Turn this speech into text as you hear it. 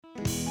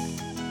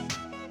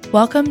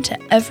Welcome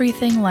to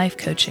Everything Life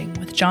Coaching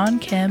with John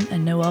Kim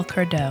and Noel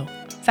Cardo,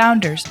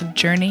 founders of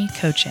Journey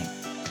Coaching.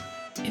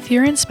 If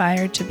you're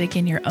inspired to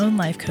begin your own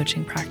life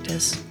coaching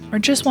practice or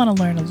just want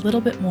to learn a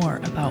little bit more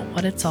about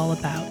what it's all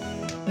about,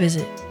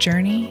 visit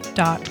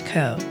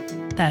journey.co.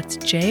 That's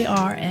JRNI.co.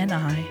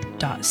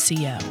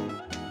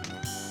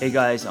 Hey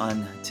guys,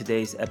 on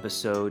today's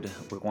episode,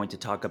 we're going to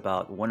talk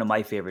about one of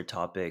my favorite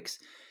topics,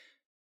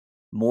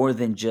 more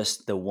than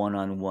just the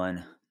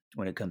one-on-one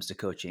when it comes to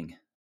coaching.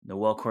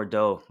 Noel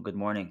Cordeau, good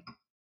morning.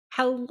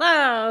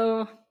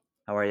 Hello.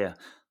 How are you?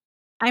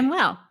 I'm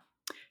well.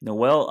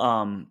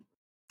 Noel,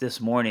 this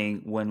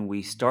morning when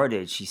we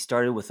started, she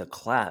started with a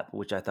clap,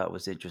 which I thought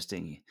was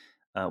interesting.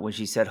 When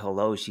she said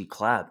hello, she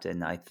clapped,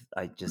 and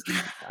it's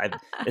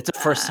the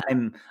first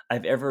time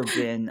I've ever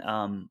been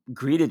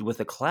greeted with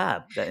a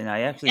clap, and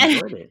I actually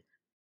enjoyed it.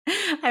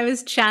 I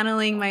was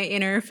channeling my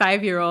inner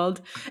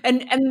 5-year-old.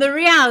 And the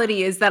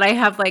reality is that I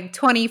have like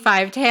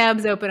 25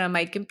 tabs open on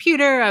my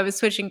computer. I was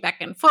switching back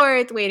and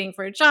forth, waiting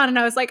for John, and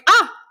I was like,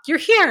 you're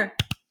here.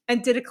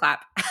 And did a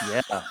clap.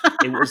 Yeah,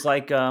 it was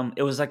like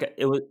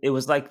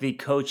the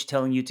coach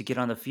telling you to get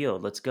on the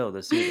field. Let's go.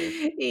 Let's do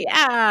this.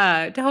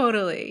 Yeah,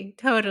 totally.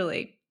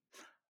 Totally.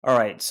 All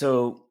right.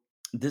 So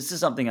this is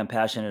something I'm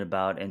passionate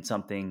about, and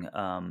something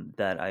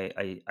that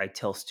I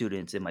tell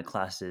students in my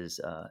classes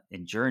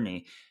in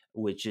Journey,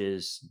 which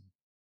is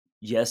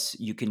yes,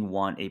 you can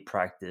want a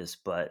practice,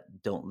 but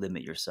don't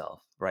limit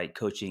yourself. Right?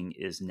 Coaching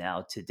is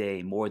now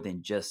today more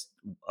than just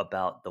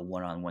about the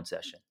one-on-one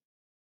session.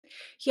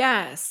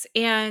 Yes,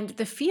 and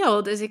the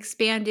field is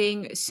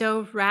expanding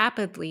so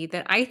rapidly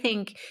that I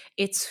think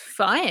it's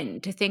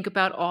fun to think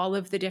about all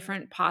of the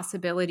different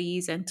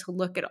possibilities and to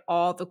look at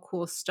all the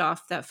cool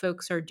stuff that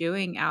folks are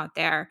doing out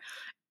there.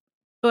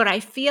 But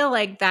I feel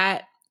like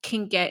that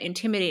can get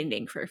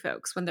intimidating for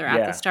folks when they're at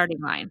the Yeah. starting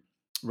line.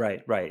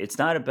 Right, right. It's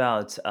not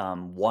about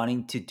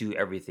wanting to do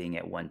everything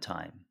at one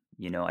time.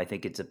 I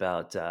think it's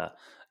about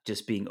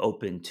just being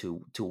open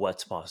to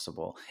what's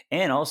possible,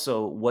 and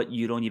also what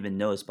you don't even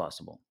know is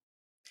possible.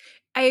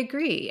 I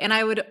agree. And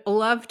I would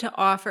love to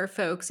offer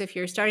folks, if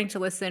you're starting to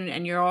listen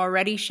and you're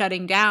already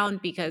shutting down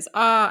because,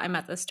 I'm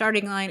at the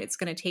starting line, it's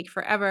going to take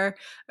forever,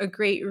 a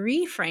great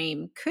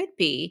reframe could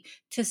be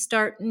to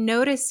start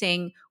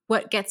noticing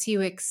what gets you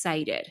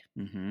excited.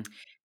 Hmm.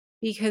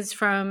 Because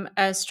from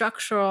a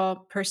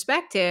structural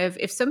perspective,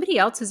 if somebody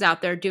else is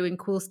out there doing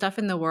cool stuff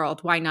in the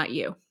world, why not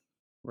you?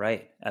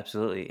 Right,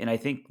 absolutely. And I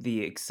think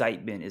the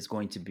excitement is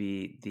going to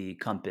be the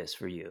compass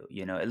for you.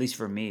 At least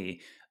for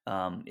me,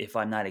 if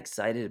I'm not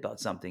excited about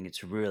something,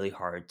 it's really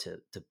hard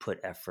to put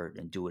effort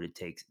and do what it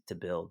takes to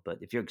build. But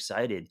if you're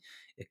excited,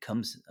 it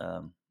comes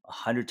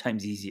 100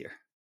 times easier.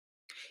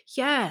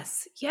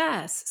 Yes,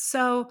 yes.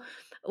 So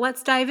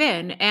let's dive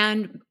in.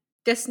 And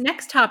this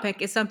next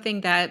topic is something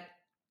that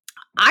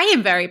I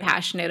am very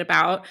passionate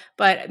about,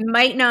 but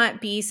might not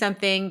be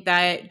something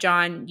that,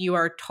 John, you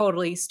are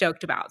totally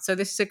stoked about. So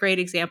this is a great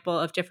example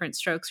of different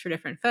strokes for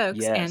different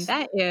folks, and Yes.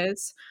 that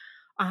is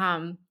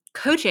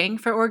coaching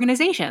for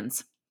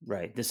organizations.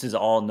 Right. This is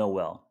all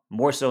Noel.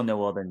 More so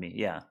Noel than me.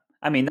 Yeah.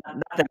 I mean,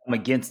 not that I'm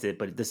against it,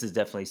 but this is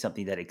definitely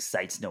something that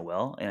excites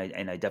Noel,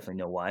 and I definitely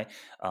know why.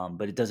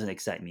 But it doesn't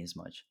excite me as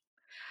much.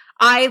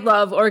 I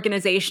love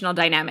organizational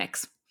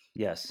dynamics.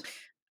 Yes.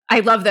 I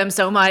love them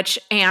so much.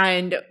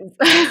 And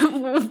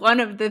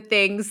one of the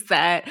things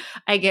that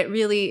I get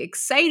really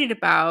excited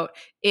about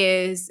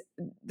is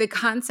the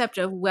concept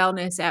of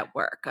wellness at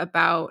work,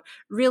 about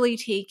really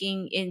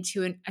taking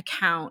into an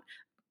account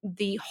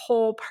the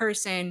whole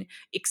person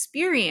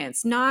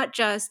experience, not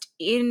just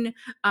in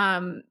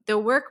the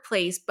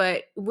workplace,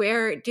 but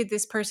where did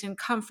this person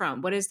come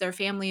from? What is their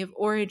family of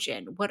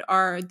origin? What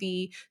are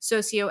the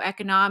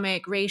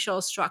socioeconomic,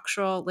 racial,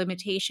 structural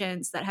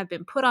limitations that have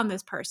been put on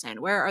this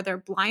person? Where are their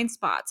blind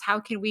spots? How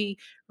can we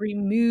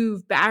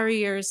remove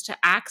barriers to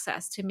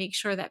access to make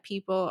sure that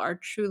people are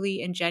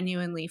truly and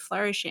genuinely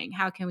flourishing?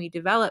 How can we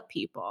develop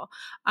people?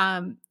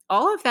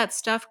 All of that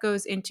stuff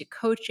goes into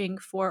coaching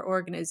for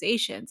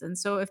organizations. And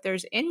so, if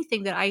there's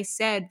anything that I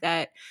said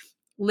that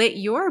lit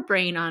your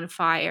brain on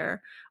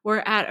fire,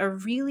 we're at a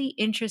really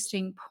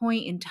interesting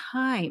point in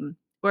time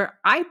where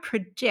I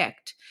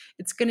predict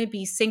it's going to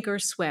be sink or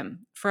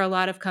swim for a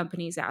lot of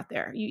companies out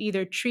there. You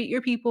either treat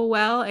your people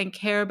well and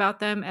care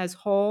about them as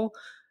whole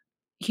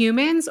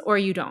humans, or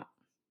you don't.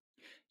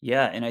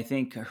 Yeah, and I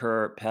think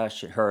her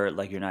passion, her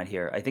like you're not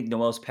here. I think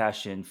Noel's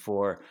passion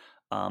for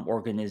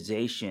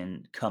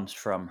organization comes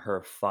from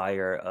her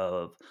fire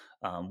of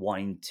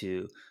wanting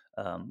to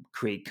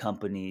create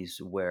companies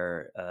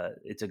where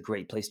it's a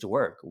great place to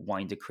work,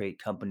 wanting to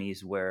create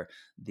companies where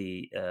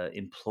the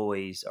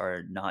employees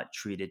are not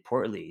treated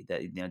poorly.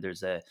 That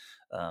there's a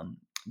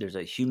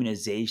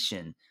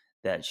humanization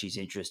that she's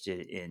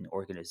interested in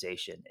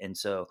organization, and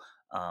so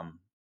um,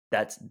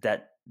 that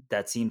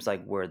seems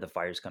like where the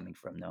fire's coming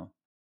from. No.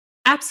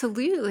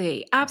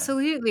 Absolutely, Yeah.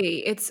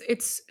 absolutely. It's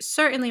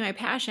certainly my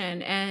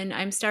passion, and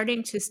I'm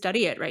starting to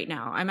study it right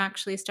now. I'm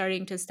actually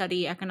starting to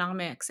study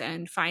economics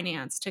and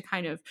finance to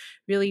kind of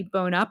really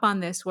bone up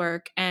on this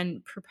work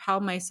and propel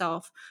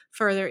myself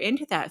further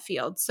into that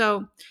field.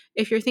 So,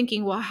 if you're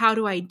thinking, "Well, how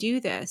do I do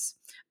this?"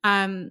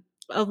 Um,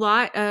 a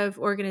lot of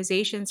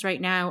organizations right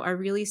now are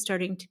really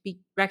starting to be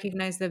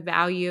recognize the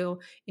value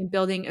in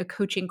building a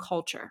coaching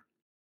culture.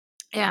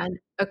 And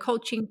a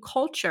coaching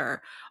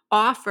culture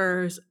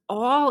offers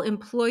all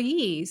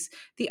employees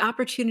the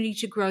opportunity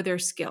to grow their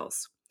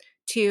skills,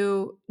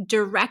 to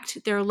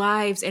direct their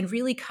lives, and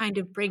really kind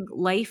of bring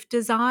life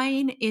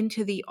design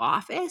into the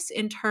office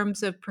in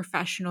terms of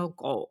professional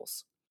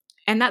goals.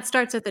 And that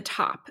starts at the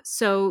top.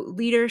 So,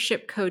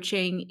 leadership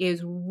coaching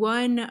is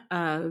one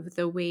of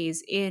the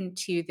ways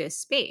into this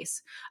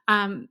space.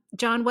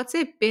 John, what's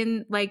it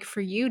been like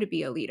for you to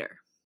be a leader?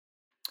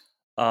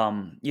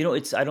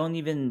 It's I don't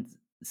even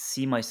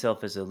see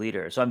myself as a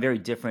leader. So I'm very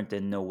different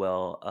than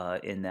Noel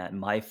in that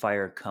my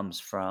fire comes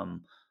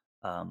from.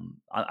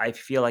 I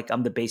feel like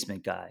I'm the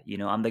basement guy.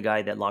 I'm the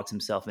guy that locks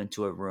himself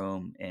into a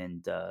room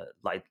and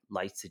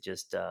likes to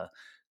just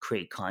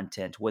create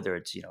content, whether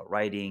it's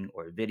writing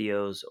or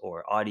videos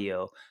or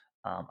audio.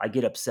 I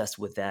get obsessed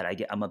with that.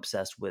 I'm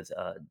obsessed with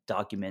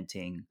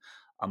documenting.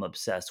 I'm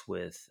obsessed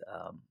with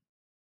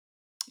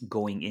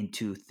going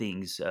into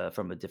things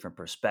from a different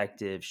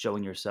perspective,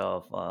 showing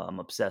yourself. I'm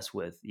obsessed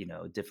with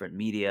different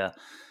media,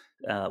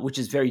 which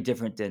is very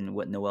different than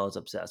what Noel is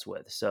obsessed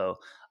with. So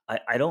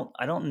I don't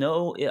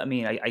know. I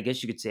mean, I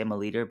guess you could say I'm a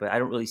leader, but I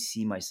don't really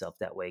see myself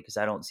that way because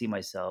I don't see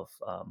myself,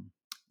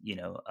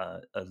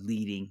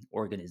 leading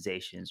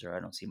organizations, or I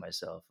don't see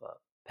myself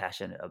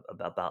passionate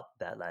about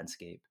that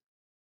landscape.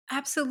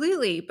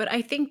 Absolutely. But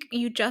I think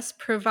you just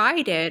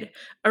provided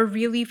a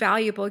really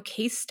valuable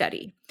case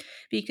study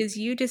because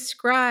you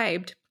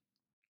described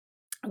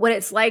what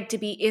it's like to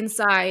be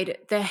inside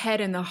the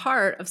head and the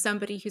heart of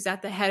somebody who's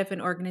at the head of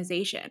an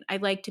organization. I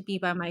like to be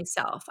by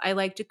myself. I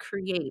like to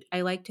create.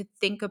 I like to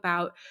think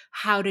about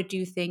how to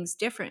do things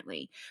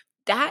differently.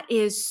 That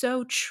is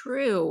so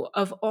true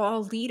of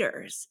all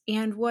leaders.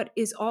 And what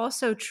is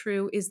also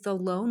true is the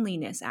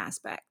loneliness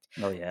aspect.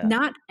 Oh yeah,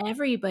 Not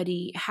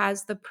everybody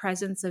has the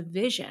presence of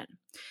vision.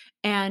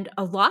 And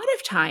a lot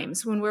of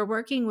times when we're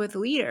working with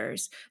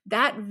leaders,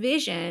 that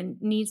vision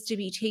needs to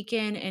be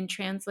taken and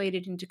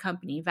translated into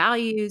company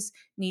values,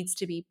 needs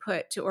to be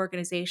put to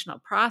organizational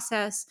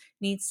process,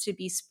 needs to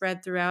be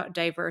spread throughout a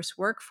diverse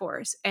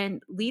workforce.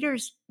 And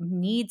leaders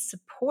need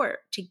support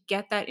to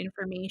get that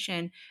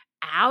information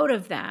out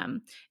of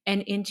them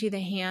and into the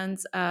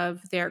hands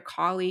of their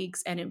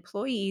colleagues and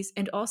employees,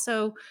 and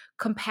also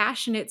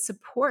compassionate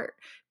support.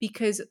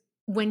 Because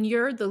when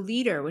you're the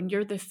leader, when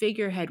you're the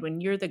figurehead,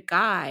 when you're the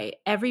guy,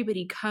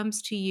 everybody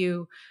comes to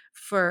you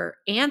for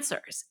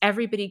answers.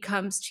 Everybody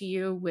comes to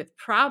you with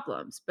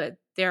problems, but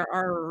there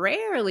are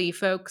rarely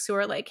folks who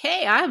are like,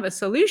 "Hey, I have a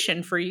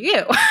solution for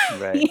you."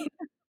 right,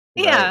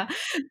 right. Yeah.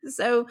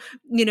 So,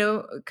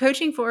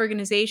 coaching for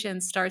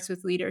organizations starts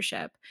with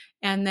leadership.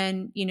 And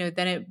then,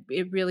 then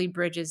it really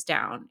bridges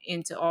down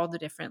into all the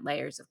different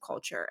layers of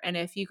culture. And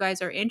if you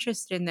guys are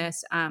interested in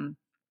this,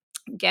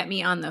 get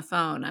me on the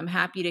phone. I'm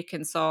happy to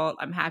consult.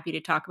 I'm happy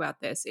to talk about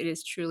this. It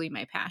is truly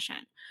my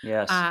passion.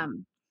 Yes,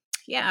 Um,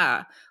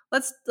 yeah,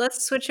 let's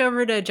switch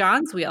over to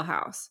John's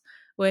wheelhouse,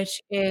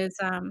 which is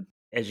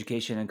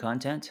education and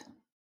content.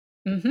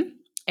 mhm,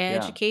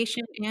 Yeah.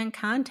 education and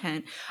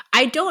content.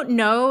 I don't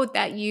know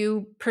that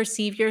you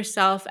perceive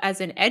yourself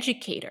as an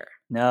educator.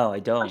 No, I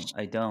For don't. sh-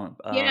 I don't.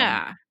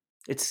 Yeah,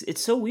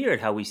 It's so weird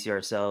how we see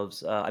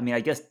ourselves.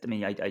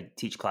 I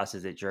teach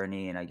classes at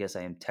Journey, and I guess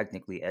I am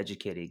technically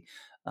educating,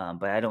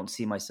 but I don't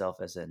see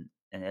myself as an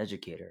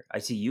educator. I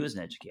see you as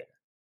an educator.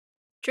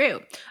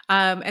 true.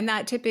 And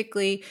that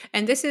typically,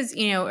 and this is,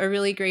 a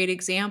really great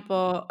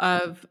example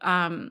of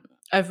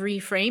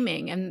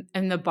reframing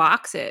and the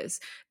boxes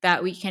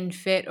that we can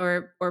fit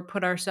or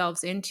put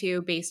ourselves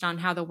into based on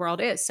how the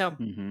world is. So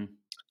Hmm.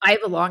 I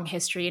have a long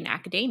history in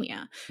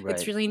academia.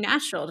 It's Right. really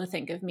natural to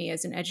think of me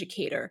as an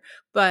educator.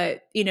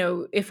 But, we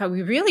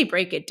really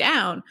break it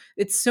down,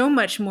 it's so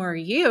much more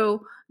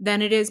you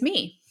than it is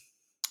me.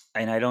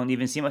 And I don't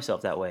even see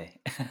myself that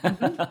way.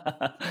 Mhm,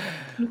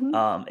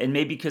 mhm. And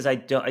maybe because I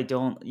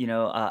don't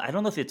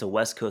know if it's a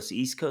West Coast,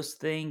 East Coast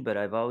thing, but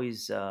I've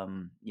always, I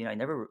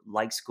never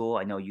liked school.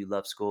 I know you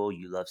love school,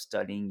 you love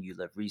studying, you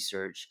love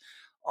research.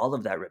 All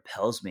of that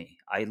repels me.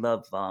 I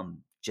love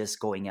just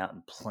going out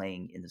and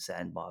playing in the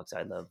sandbox.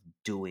 I love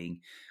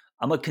doing.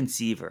 I'm a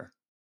conceiver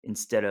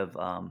instead of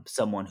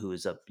someone who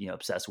is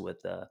obsessed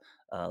with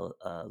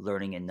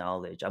learning and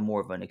knowledge. I'm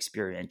more of an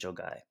experiential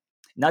guy.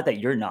 Not that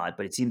you're not,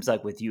 but it seems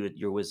like with you,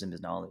 your wisdom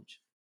is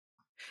knowledge.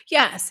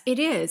 Yes, it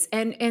is.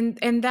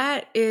 And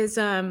that is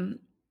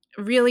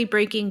really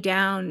breaking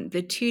down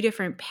the two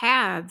different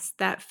paths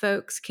that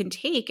folks can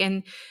take.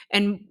 And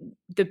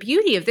the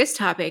beauty of this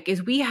topic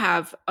is we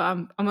have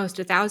almost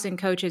 1,000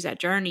 coaches at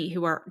Journey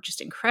who are just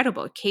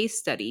incredible case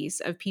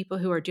studies of people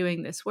who are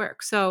doing this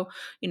work. So,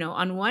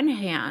 on one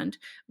hand,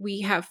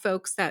 we have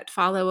folks that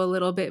follow a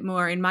little bit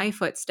more in my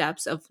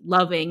footsteps of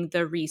loving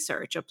the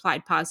research,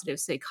 applied positive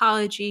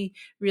psychology,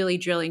 really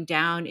drilling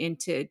down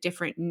into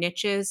different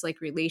niches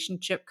like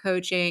relationship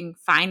coaching,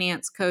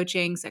 finance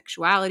coaching,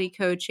 sexuality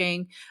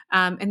coaching.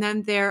 And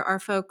then there are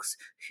folks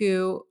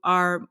who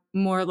are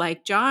more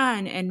like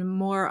John and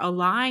more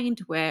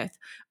aligned with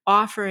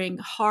offering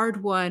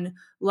hard won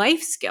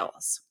life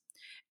skills.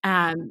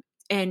 Um,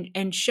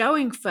 and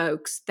showing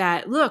folks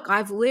that, look,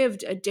 I've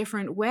lived a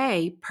different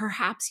way.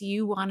 Perhaps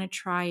you want to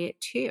try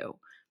it too.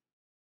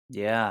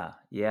 Yeah,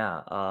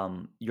 yeah.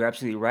 You're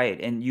absolutely right.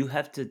 And you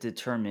have to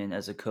determine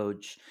as a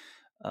coach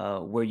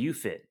where you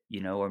fit,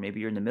 or maybe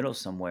you're in the middle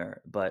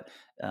somewhere. But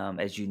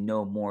as you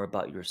know more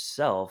about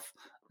yourself,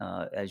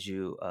 as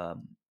you,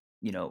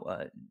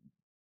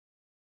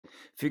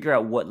 figure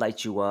out what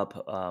lights you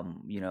up,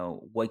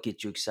 what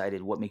gets you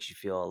excited, what makes you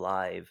feel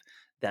alive,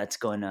 that's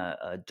going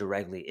to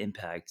directly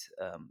impact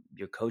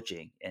your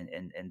coaching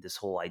and this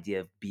whole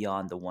idea of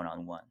beyond the one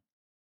on one.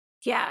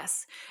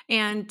 Yes.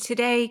 And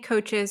today,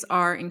 coaches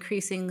are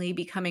increasingly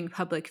becoming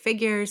public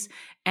figures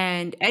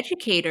and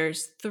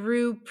educators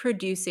through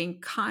producing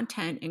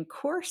content and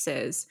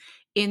courses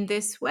in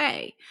this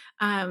way.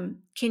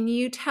 Can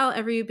you tell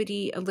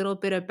everybody a little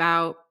bit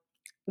about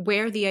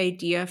where the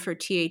idea for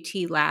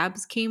TAT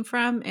Labs came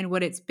from and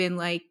what it's been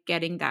like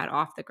getting that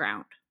off the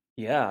ground?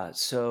 Yeah.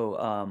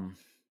 So,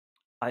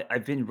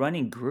 I've been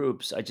running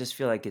groups. I just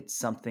feel like it's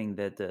something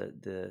that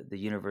the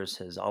universe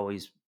has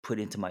always put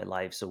into my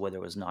life. So whether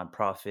it was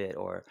nonprofit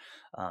or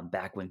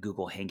back when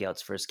Google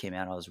Hangouts first came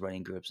out, I was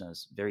running groups and I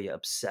was very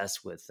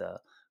obsessed with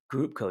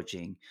group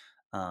coaching.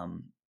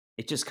 Um,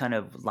 it just kind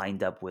of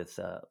lined up with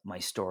my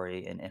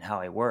story and how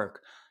I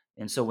work.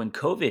 And so when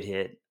COVID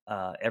hit,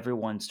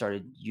 everyone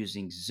started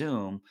using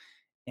Zoom,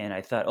 and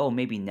I thought, oh,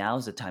 maybe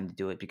now's the time to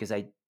do it because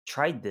I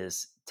tried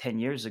this 10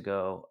 years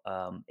ago,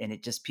 and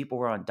it just people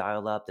were on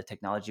dial up. The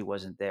technology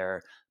wasn't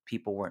there.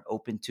 People weren't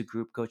open to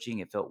group coaching.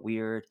 It felt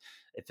weird.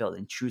 It felt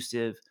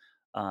intrusive.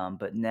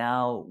 But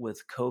now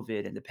with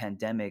COVID and the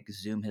pandemic,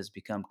 Zoom has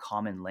become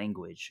common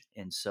language.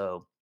 And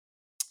so,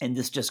 and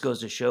this just goes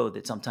to show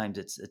that sometimes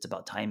it's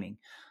about timing.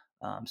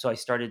 So I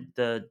started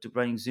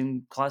running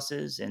Zoom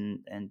classes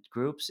and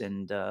groups,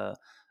 and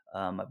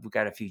we've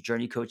got a few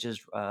journey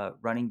coaches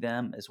running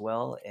them as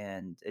well.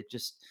 And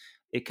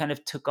it kind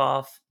of took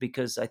off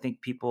because I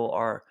think people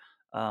are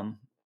um,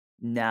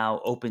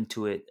 now open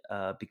to it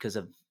because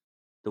of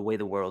the way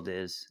the world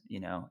is,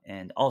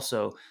 and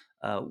also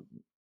uh,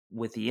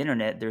 with the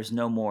internet, there's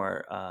no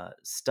more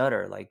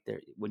stutter. Like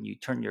there, when you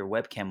turn your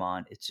webcam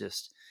on, it's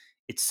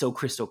so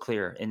crystal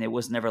clear, and it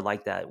was never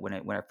like that when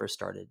I first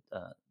started,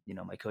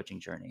 my coaching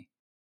journey.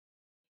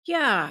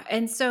 Yeah.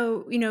 And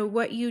so,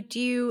 what you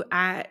do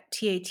at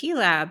TAT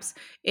Labs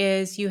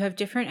is you have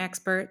different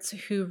experts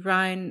who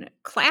run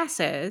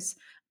classes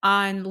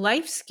on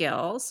life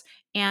skills,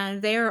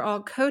 and they are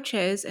all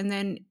coaches. And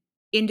then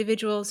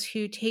individuals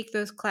who take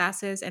those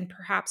classes and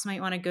perhaps might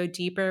want to go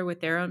deeper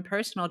with their own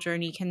personal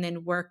journey can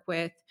then work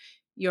with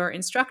your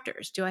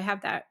instructors. Do I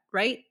have that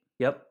right?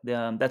 Yep,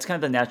 that's kind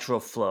of the natural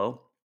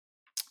flow,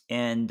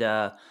 and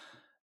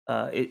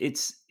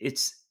it's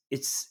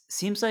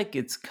seems like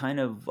it's kind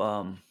of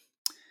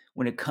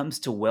when it comes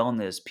to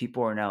wellness,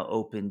 people are now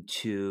open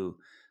to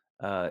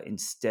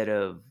instead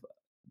of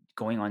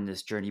going on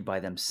this journey by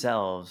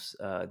themselves,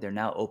 they're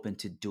now open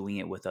to doing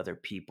it with other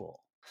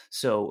people.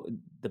 So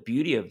the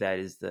beauty of that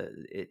is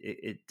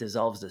it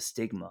dissolves the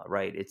stigma,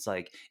 right? It's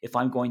like if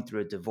I'm going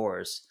through a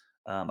divorce,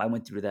 I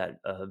went through that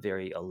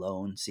very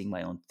alone, seeing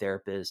my own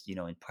therapist,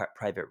 in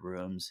private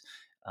rooms.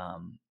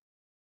 Um,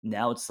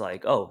 Now it's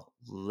like, oh,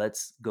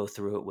 let's go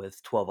through it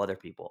with 12 other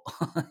people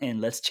and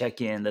let's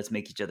check in, let's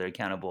make each other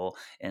accountable,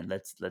 and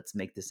let's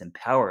make this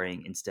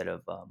empowering instead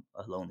of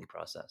a lonely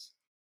process.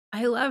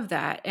 I love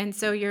that. And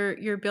so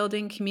you're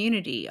building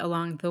community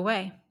along the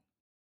way.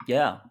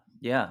 Yeah,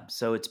 yeah.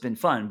 So it's been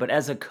fun. But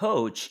as a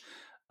coach,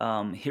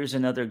 here's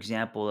another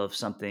example of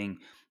something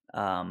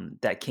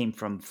that came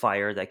from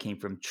fire, that came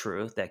from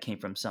truth, that came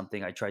from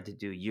something I tried to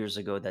do years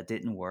ago that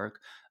didn't work.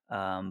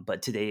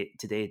 But today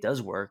it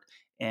does work,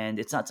 and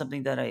it's not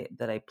something that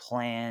I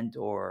planned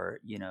or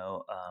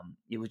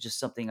it was just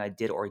something I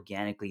did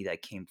organically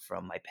that came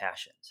from my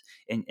passions.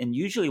 And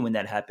usually when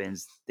that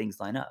happens, things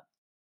line up.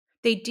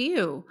 They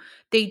do.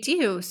 They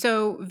do.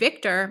 So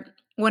Victor,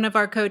 one of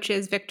our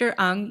coaches, Victor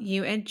Ung,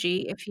 UNG,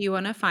 if you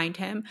want to find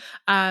him,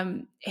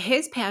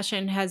 his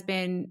passion has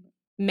been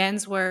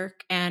men's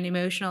work and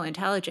emotional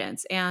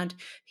intelligence. And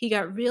he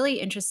got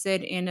really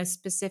interested in a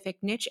specific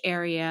niche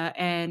area.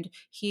 And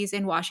he's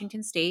in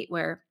Washington State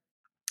where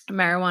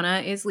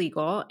marijuana is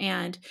legal,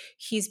 and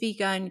he's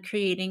begun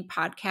creating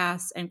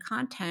podcasts and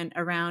content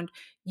around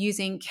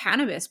using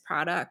cannabis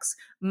products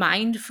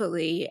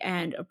mindfully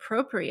and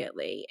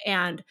appropriately.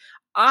 And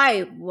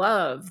I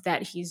love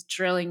that he's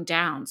drilling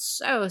down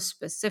so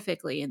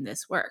specifically in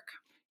this work.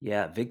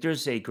 Yeah,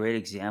 Victor's a great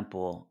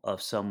example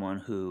of someone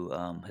who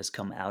has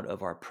come out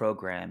of our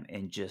program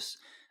and just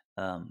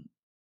um,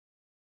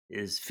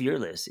 is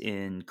fearless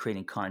in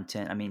creating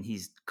content. I mean,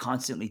 he's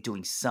constantly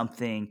doing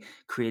something,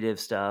 creative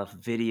stuff,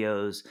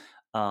 videos,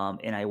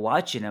 and I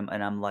watching him,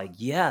 and I'm like,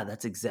 yeah,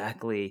 that's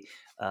exactly.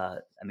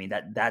 I mean,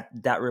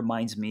 that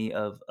reminds me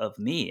of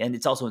me, and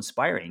it's also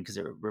inspiring because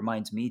it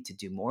reminds me to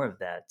do more of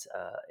that.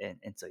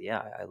 And so,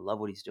 yeah, I love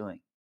what he's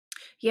doing.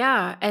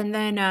 Yeah, and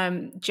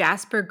then,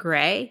 Jasper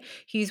Gray,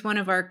 he's one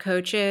of our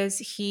coaches.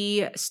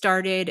 He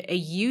started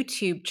a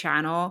YouTube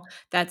channel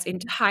that's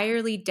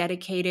entirely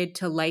dedicated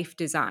to life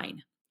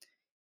design.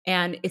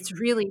 And it's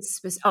really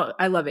oh,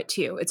 I love it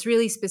too. It's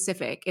really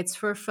specific. It's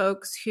for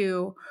folks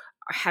who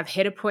have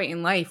hit a point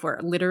in life where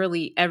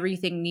literally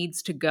everything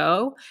needs to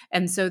go.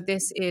 And so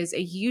this is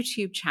a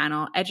YouTube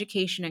channel,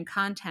 education and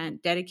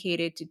content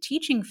dedicated to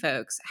teaching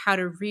folks how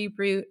to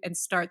reboot and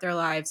start their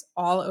lives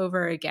all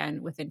over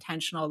again with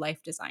intentional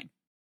life design.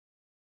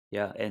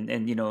 Yeah, and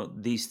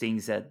these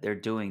things that they're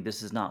doing,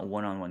 this is not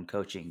one-on-one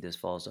coaching. This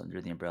falls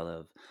under the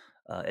umbrella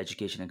of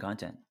education and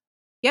content.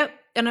 Yep,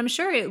 and I'm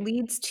sure it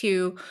leads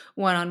to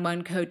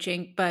one-on-one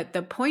coaching, but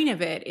the point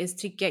of it is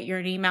to get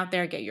your name out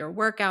there, get your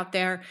work out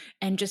there,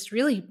 and just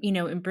really,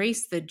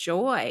 embrace the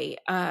joy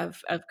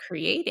of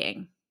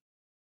creating.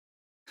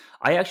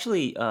 I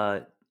actually,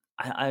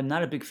 I'm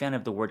not a big fan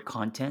of the word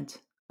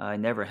content. I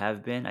never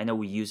have been. I know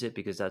we use it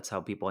because that's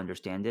how people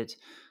understand it.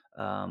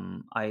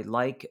 I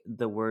like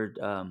the word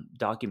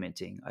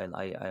documenting.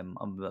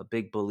 I'm a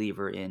big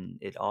believer in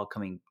it all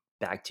coming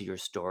back to your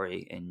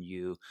story and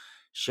you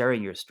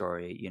sharing your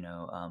story.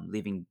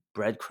 Leaving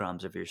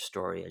breadcrumbs of your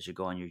story as you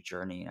go on your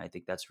journey. And I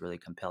think that's really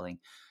compelling.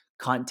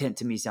 Content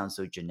to me sounds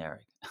so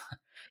generic.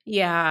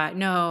 Yeah,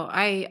 no,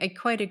 I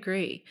quite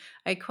agree.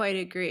 I quite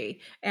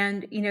agree.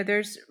 And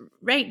there's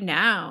right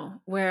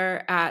now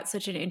we're at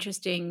such an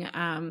interesting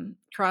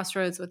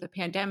crossroads with the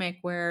pandemic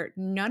where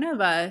none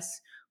of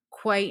us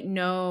quite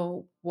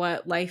know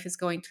what life is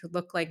going to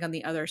look like on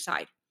the other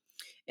side.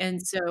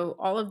 And so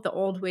all of the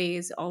old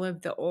ways, all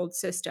of the old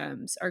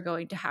systems are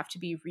going to have to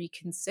be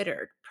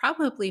reconsidered,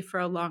 probably for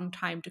a long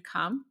time to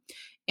come.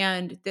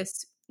 And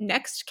this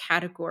next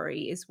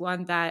category is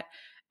one that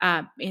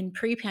in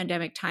pre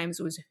pandemic times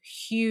was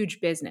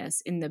huge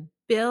business in the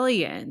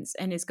billions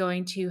and is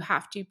going to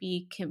have to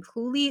be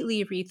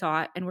completely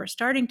rethought. And we're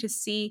starting to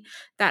see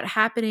that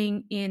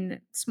happening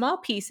in small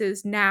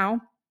pieces now.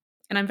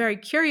 And I'm very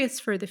curious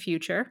for the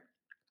future.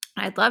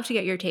 I'd love to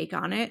get your take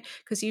on it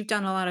because you've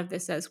done a lot of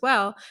this as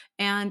well.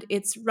 And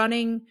it's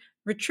running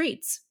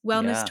retreats,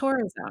 wellness Yeah.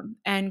 tourism,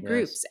 and Yes.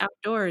 groups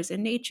outdoors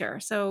in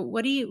nature. So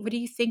what do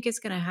you think is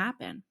going to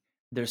happen?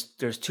 There's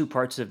 2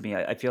 parts of me.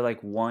 I feel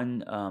like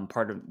one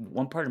part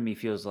of me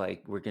feels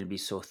like we're gonna be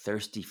so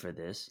thirsty for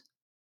this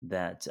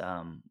that,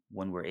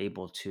 when we're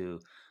able to,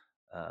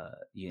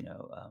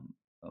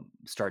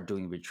 start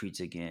doing retreats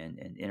again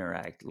and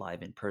interact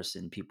live in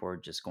person, people are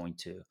just going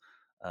to,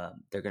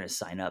 they're gonna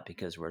sign up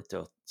because we're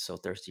so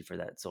thirsty for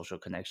that social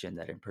connection,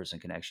 that in-person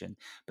connection.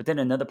 But then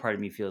another part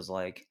of me feels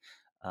like,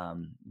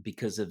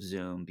 because of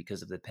Zoom,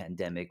 because of the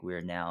pandemic,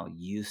 we're now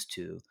used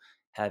to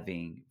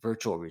having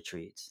virtual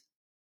retreats.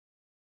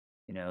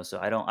 So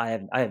I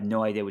have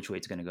no idea which way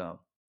it's gonna go.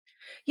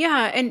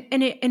 Yeah,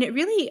 and it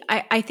really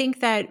I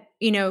think that,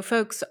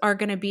 folks are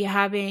gonna be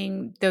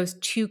having those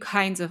 2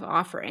 kinds of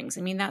offerings.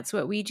 I mean, that's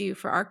what we do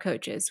for our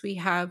coaches. We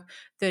have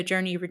the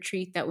journey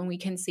retreat that when we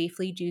can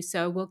safely do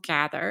so, we'll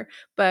gather,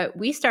 but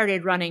we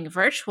started running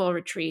virtual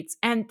retreats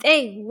and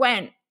they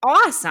went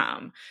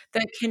awesome.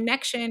 The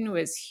connection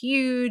was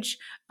huge,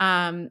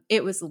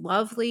 it was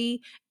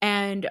lovely,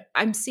 and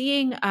I'm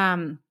seeing,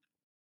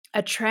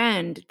 a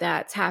trend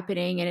that's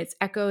happening and it's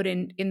echoed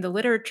in the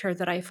literature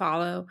that I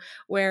follow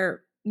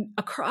where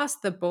across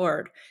the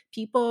board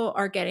people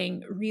are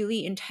getting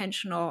really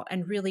intentional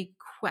and really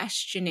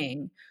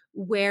questioning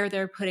where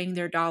they're putting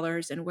their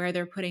dollars and where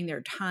they're putting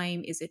their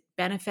time. Is it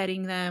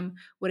benefiting them?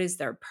 What is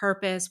their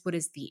purpose? What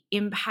is the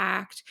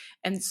impact?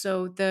 And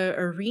so the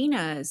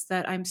arenas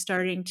that I'm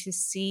starting to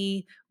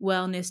see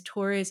wellness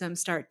tourism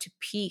start to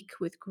peak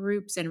with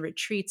groups and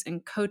retreats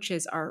and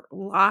coaches are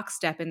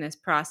lockstep in this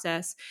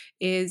process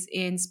is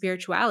in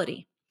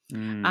spirituality.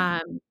 Mm,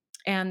 Um,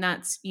 and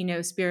that's,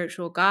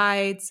 spiritual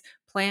guides,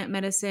 plant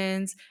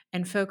medicines,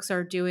 and folks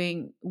are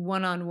doing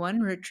one on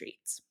one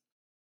retreats.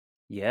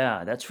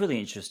 yeah, that's really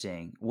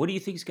interesting. What do you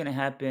think is gonna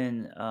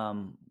happen,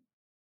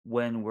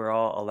 when we're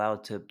all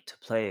allowed to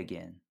play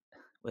again,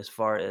 as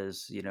far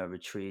as,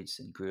 retreats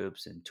and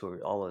groups and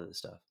tour all of this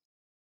stuff?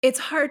 It's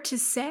hard to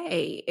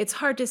say. It's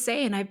hard to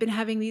say, and I've been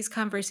having these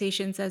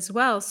conversations as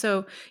well.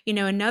 So,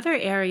 another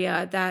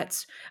area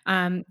that's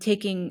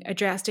taking a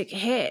drastic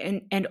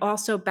hit and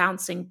also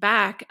bouncing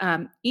back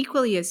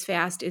equally as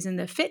fast is in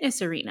the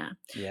fitness arena.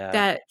 Yeah.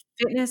 That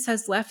fitness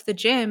has left the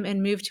gym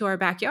and moved to our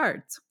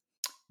backyards.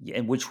 Yeah,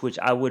 and which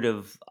I would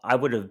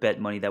have bet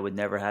money that would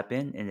never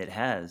happen, and it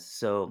has.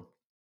 So,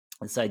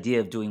 this idea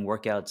of doing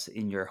workouts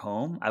in your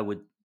home, I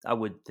would I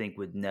would think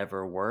would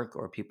never work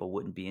or people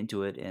wouldn't be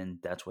into it, and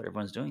that's what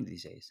everyone's doing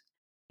these days.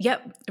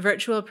 Yep,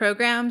 virtual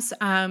programs.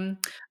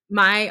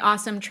 My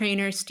awesome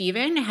trainer,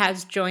 Steven,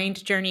 has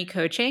joined Journey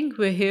Coaching,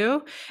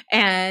 woohoo,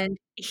 and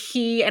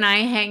he and I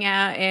hang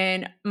out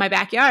in my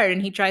backyard,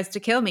 and he tries to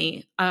kill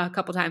me a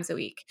couple times a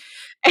week.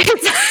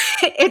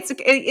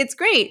 It's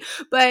great,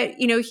 but,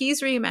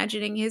 he's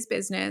reimagining his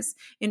business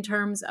in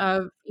terms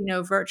of,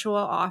 virtual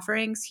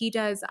offerings. He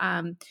does,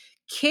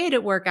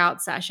 kid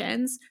workout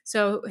sessions.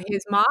 So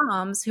his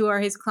moms, who are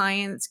his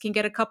clients, can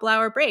get a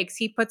couple-hour breaks.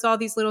 He puts all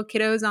these little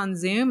kiddos on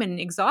Zoom and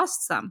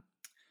exhausts them.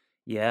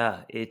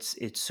 Yeah, it's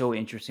so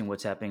interesting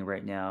what's happening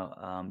right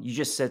now. You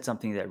just said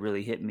something that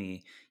really hit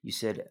me. You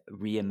said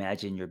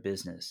reimagine your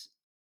business.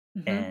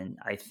 Mhm. And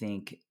I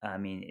think, I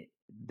mean,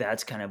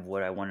 that's kind of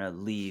what I want to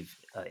leave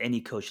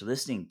any coach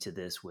listening to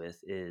this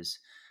with is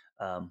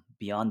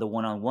beyond the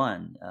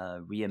one-on-one,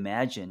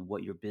 reimagine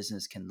what your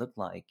business can look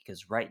like.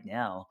 Because right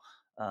now,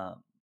 uh,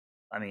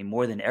 I mean,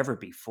 more than ever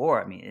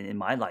before, I mean, in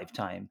my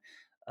lifetime,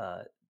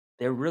 uh,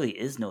 there really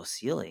is no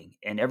ceiling,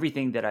 and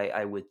everything that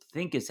I would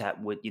think is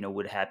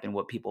would happen,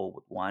 what people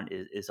would want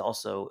is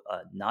also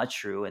not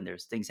true. And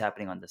there's things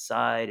happening on the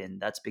side, and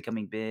that's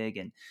becoming big,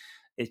 and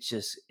it's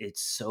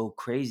so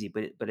crazy.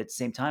 But at the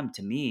same time,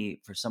 to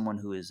me, for someone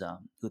who is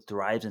who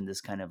thrives in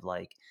this kind of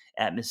like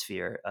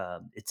atmosphere,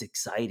 it's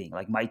exciting.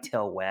 Like my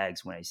tail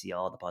wags when I see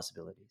all the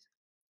possibilities.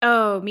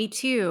 Oh, me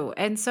too.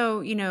 And so,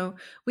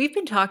 we've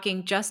been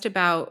talking just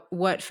about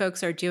what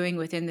folks are doing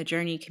within the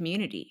Journey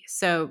community.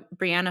 So,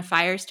 Brianna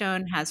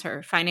Firestone has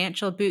her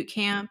financial boot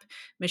camp.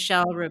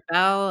 Michelle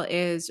Rebel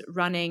is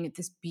running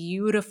this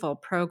beautiful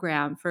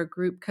program for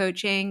group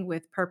coaching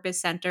with purpose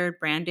centered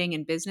branding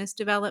and business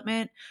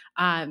development.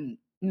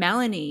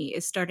 Melanie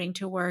is starting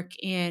to work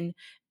in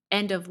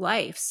end of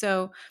life.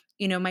 So,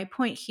 my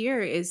point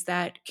here is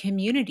that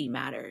community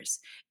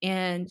matters.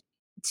 And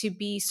to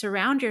be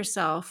surround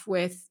yourself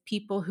with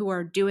people who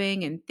are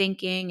doing and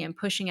thinking and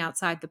pushing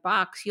outside the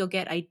box, you'll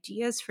get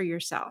ideas for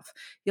yourself.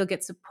 You'll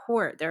get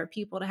support. There are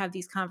people to have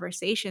these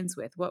conversations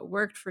with. What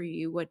worked for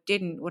you? What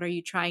didn't? What are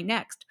you trying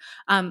next?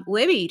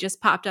 Libby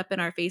just popped up in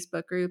our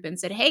Facebook group and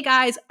said, "Hey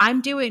guys,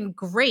 I'm doing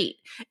great.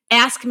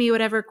 Ask me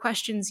whatever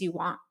questions you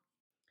want."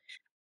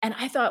 And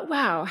I thought,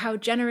 wow, how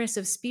generous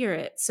of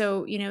spirit.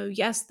 So,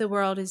 yes, the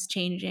world is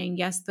changing.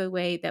 Yes, the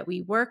way that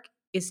we work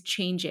is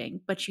changing,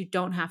 but you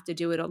don't have to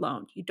do it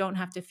alone. You don't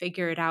have to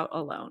figure it out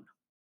alone.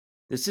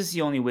 This is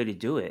the only way to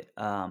do it.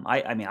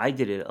 I mean, I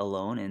did it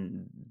alone,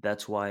 and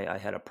that's why I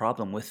had a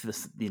problem with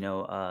this.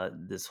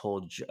 This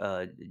whole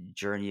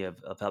journey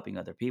of helping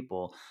other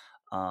people.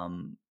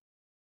 Um,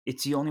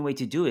 it's the only way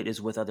to do it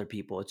is with other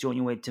people. It's the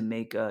only way to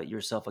make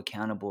yourself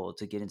accountable,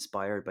 to get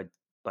inspired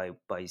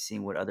by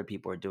seeing what other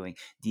people are doing.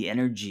 The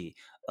energy,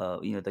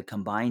 the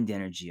combined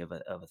energy of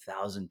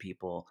 1,000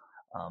 people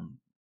um,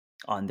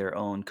 on their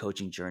own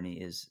coaching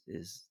journey is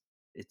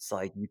it's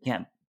like you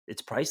can't.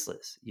 It's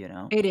priceless. You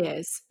know. It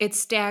is. It's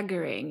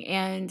staggering.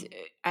 And,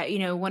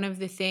 one of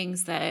the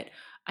things that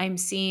I'm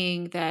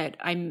seeing that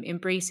I'm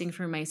embracing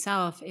for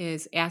myself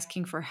is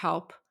asking for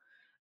help,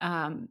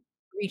 um,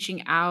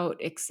 reaching out,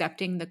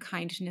 accepting the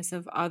kindness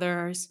of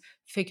others,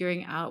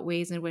 figuring out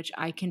ways in which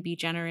I can be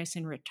generous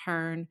in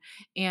return.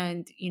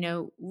 And,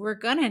 we're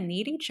gonna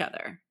need each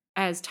other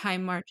as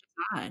time marches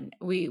on.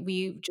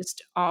 We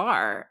just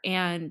are.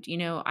 And,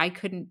 I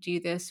couldn't do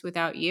this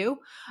without you.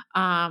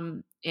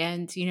 And,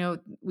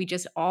 we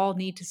just all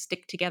need to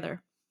stick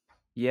together.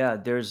 Yeah,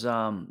 there's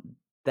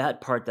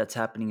that part that's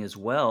happening as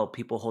well,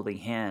 people holding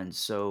hands.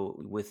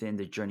 So within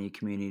the journey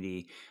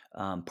community,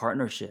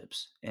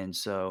 partnerships. And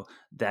so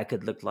that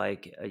could look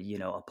like a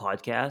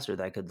podcast, or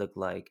that could look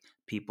like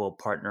people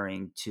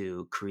partnering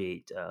to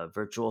create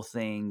virtual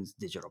things,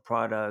 digital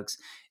products.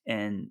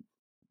 And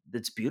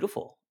that's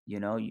beautiful,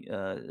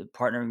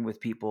 partnering with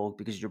people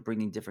because you're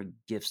bringing different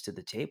gifts to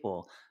the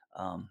table.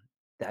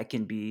 That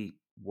can be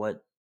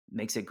what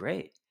makes it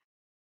great.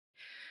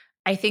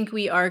 I think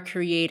we are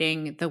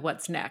creating the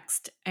what's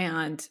next.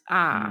 And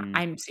Mm.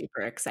 I'm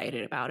super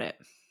excited about it.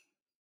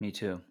 Me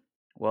too.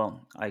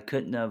 Well, I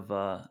couldn't have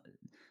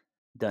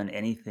done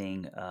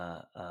anything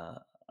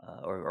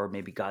or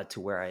maybe got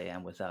to where I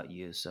am without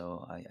you.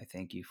 So I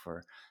thank you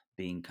for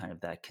being kind of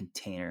that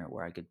container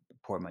where I could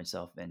pour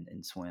myself in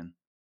and swim.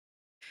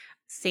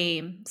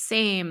 Same,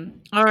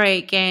 same. All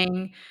right,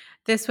 gang.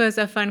 This was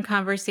a fun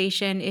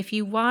conversation. If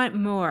you want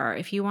more,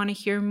 if you want to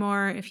hear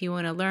more, if you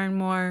want to learn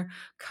more,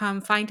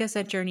 come find us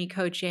at Journey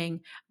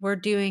Coaching. We're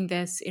doing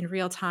this in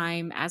real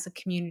time as a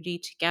community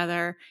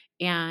together,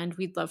 and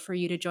we'd love for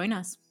you to join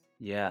us.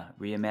 Yeah,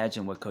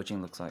 reimagine what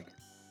coaching looks like.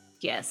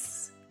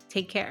 Yes.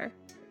 Take care.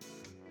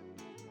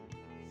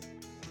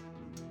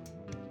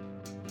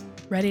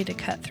 Ready to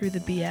cut through the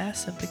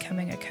BS of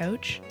becoming a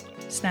coach?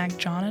 Snag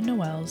John and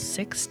Noelle's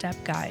 6-step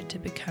guide to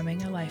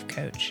becoming a life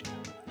coach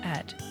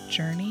at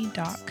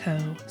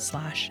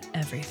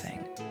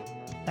journey.co/everything.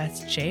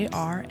 That's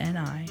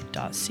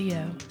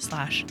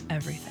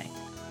jrni.co/everything.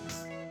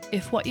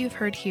 If what you've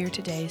heard here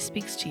today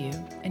speaks to you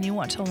and you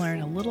want to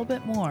learn a little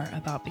bit more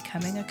about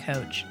becoming a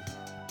coach,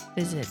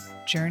 visit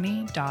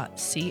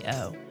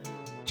journey.co,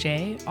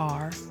 JRNI.co.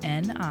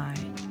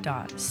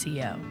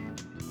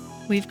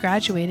 We've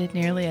graduated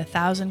nearly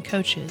 1,000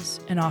 coaches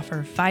and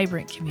offer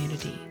vibrant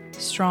community,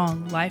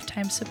 strong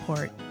lifetime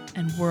support,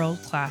 and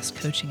world-class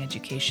coaching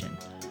education.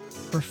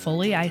 We're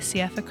fully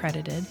ICF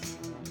accredited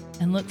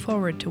and look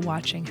forward to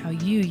watching how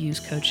you use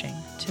coaching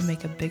to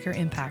make a bigger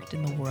impact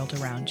in the world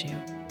around you.